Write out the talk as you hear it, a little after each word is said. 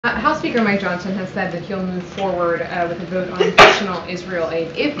House Speaker Mike Johnson has said that he'll move forward with a vote on additional Israel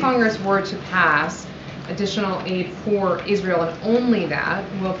aid. If Congress were to pass additional aid for Israel and only that,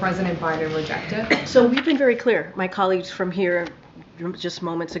 will President Biden reject it? So we've been very clear, my colleagues from here just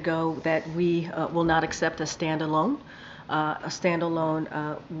moments ago, that we will not accept a standalone. A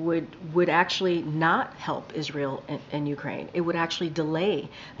standalone would actually not help Israel and Ukraine. It would actually delay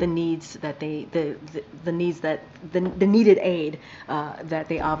the needs that the needed aid that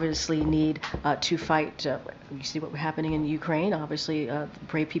they obviously need to fight. You see what's happening in Ukraine. Obviously, the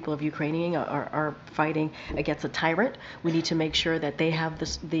brave people of Ukraine are fighting against a tyrant. We need to make sure that they have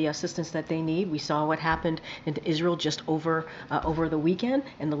the assistance that they need. We saw what happened in Israel just over the weekend,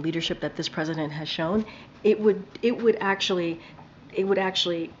 and the leadership that this president has shown. It would actually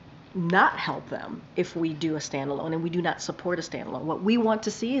not help them if we do a standalone, and we do not support a standalone. What we want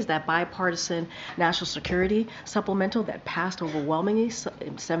to see is that bipartisan national security supplemental that passed overwhelmingly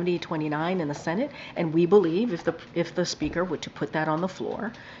 70-29 in the Senate, and we believe if the speaker were to put that on the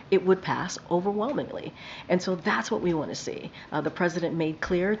floor, it would pass overwhelmingly. And so that's what we want to see. The president made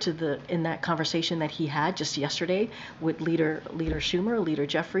clear in that conversation that he had just yesterday with Leader Schumer, Leader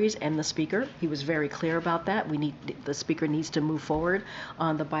Jeffries, and the speaker. He was very clear about that. The speaker needs to move forward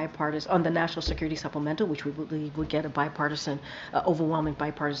on the national security supplemental, which we believe would get a overwhelming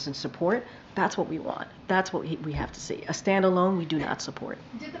bipartisan support. That's what we want. That's what we have to see. A standalone, we do not support.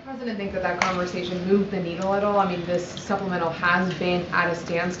 Did the president think that conversation moved the needle at all? I mean, this supplemental has been at a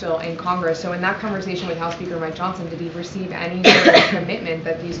standstill in Congress. So in that conversation with House Speaker Mike Johnson, did he receive any sort of commitment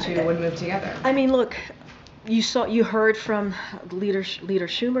that these two would move together? I mean, look, you heard from Leader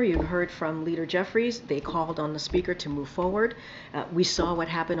Schumer, you heard from Leader Jeffries. They called on the speaker to move forward. We saw what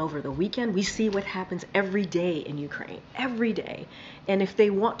happened over the weekend. We see what happens every day in Ukraine, every day. And if they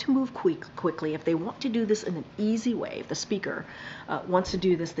want to move quickly, if they want to do this in an easy way, if the speaker wants to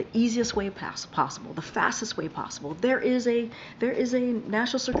do this the easiest way possible, the fastest way possible, there is a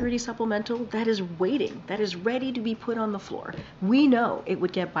national security supplemental that is waiting, that is ready to be put on the floor. We know it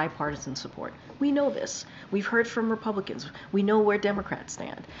would get bipartisan support. We know this. We've heard from Republicans. We know where Democrats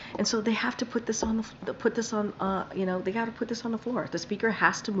stand, and so they have to put this on they got to put this on the floor. The speaker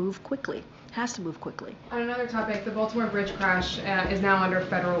has to move quickly. On another topic, the Baltimore bridge crash is now under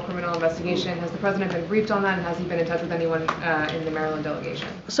federal criminal investigation. Has the president been briefed on that, and has he been in touch with anyone in the Maryland delegation?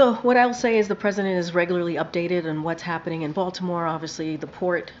 So what I will say is the president is regularly updated on what's happening in Baltimore. Obviously, the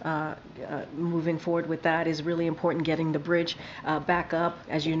port moving forward with that is really important. Getting the bridge back up,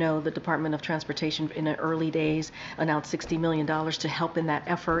 as you know, the Department of Transportation in the early days announced $60 million to help in that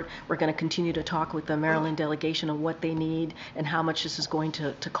effort. We're going to continue to talk with the Maryland delegation on what they need and how much this is going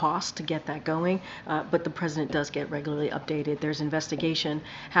to cost to get that going. But the president does get regularly updated. There's investigation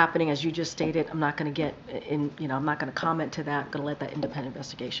happening, as you just stated. I'm not going to I'm not going to comment to that. I'm going to let that independent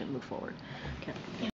investigation move forward. Okay.